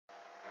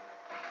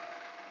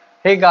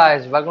Hey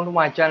guys, welcome to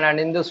my channel, and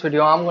in this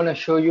video I'm going to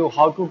show you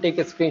how to take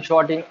a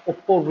screenshot in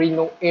OPPO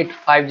Reno 8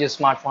 5G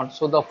smartphone.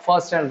 So the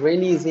first and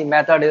really easy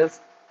method is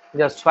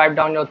just swipe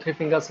down your three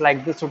fingers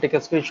like this to take a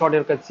screenshot.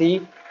 You can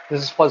see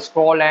this is for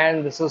scroll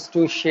and this is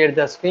to share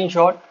the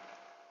screenshot.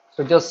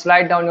 So just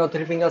slide down your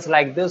three fingers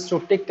like this to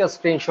take a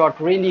screenshot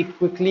really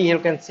quickly. You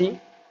can see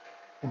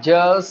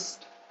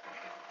just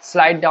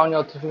slide down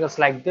your three fingers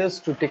like this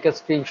to take a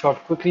screenshot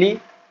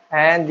quickly,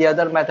 and the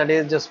other method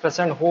is just press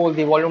and hold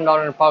the volume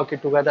down and power key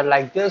together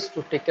like this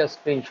to take a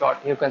screenshot.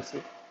 You can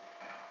see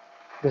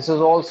this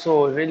is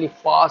also a really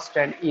fast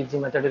and easy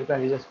method. You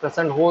can just press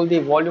and hold the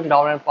volume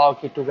down and power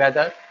key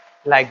together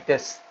like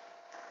this.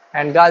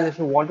 And guys, if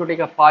you want to take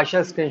a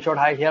partial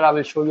screenshot, here I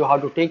will show you how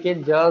to take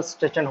it. Just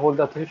touch and hold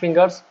the three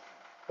fingers.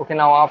 Okay,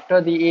 now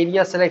after the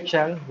area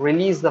selection,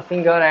 release the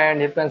finger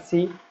and you can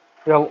see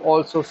you have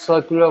also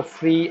circular,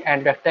 free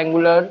and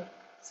rectangular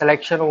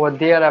selection over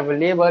there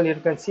available. You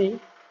can see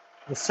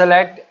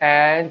select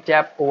and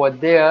tap over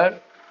there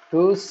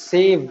to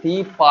save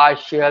the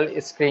partial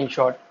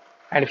screenshot.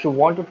 And if you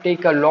want to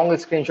take a long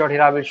screenshot,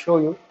 here I will show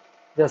you.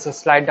 Just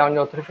slide down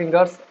your three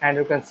fingers and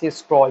you can see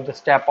scroll.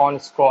 Just tap on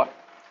scroll.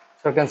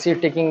 So you can see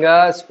taking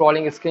a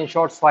scrolling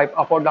screenshot, swipe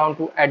up or down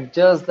to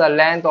adjust the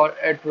length, or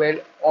it will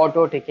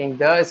auto taking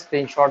the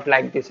screenshot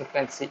like this. You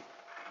can see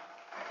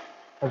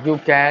you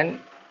can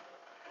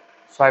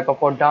swipe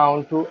up or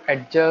down to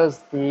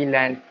adjust the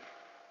length,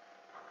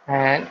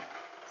 and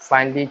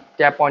finally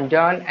tap on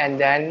done and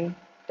then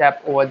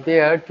tap over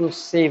there to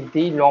save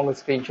the long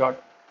screenshot.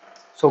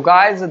 So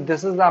guys,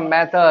 this is the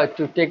method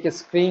to take a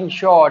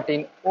screenshot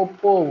in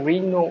OPPO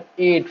Reno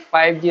 8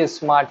 5G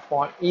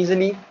smartphone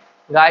easily.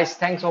 Guys,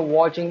 thanks for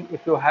watching.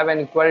 If you have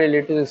any query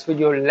related to this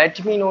video,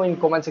 let me know in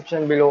comment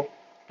section below.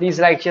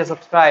 Please like, share,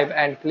 subscribe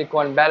and click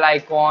on bell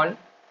icon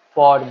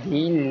for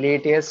the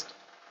latest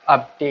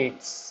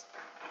updates.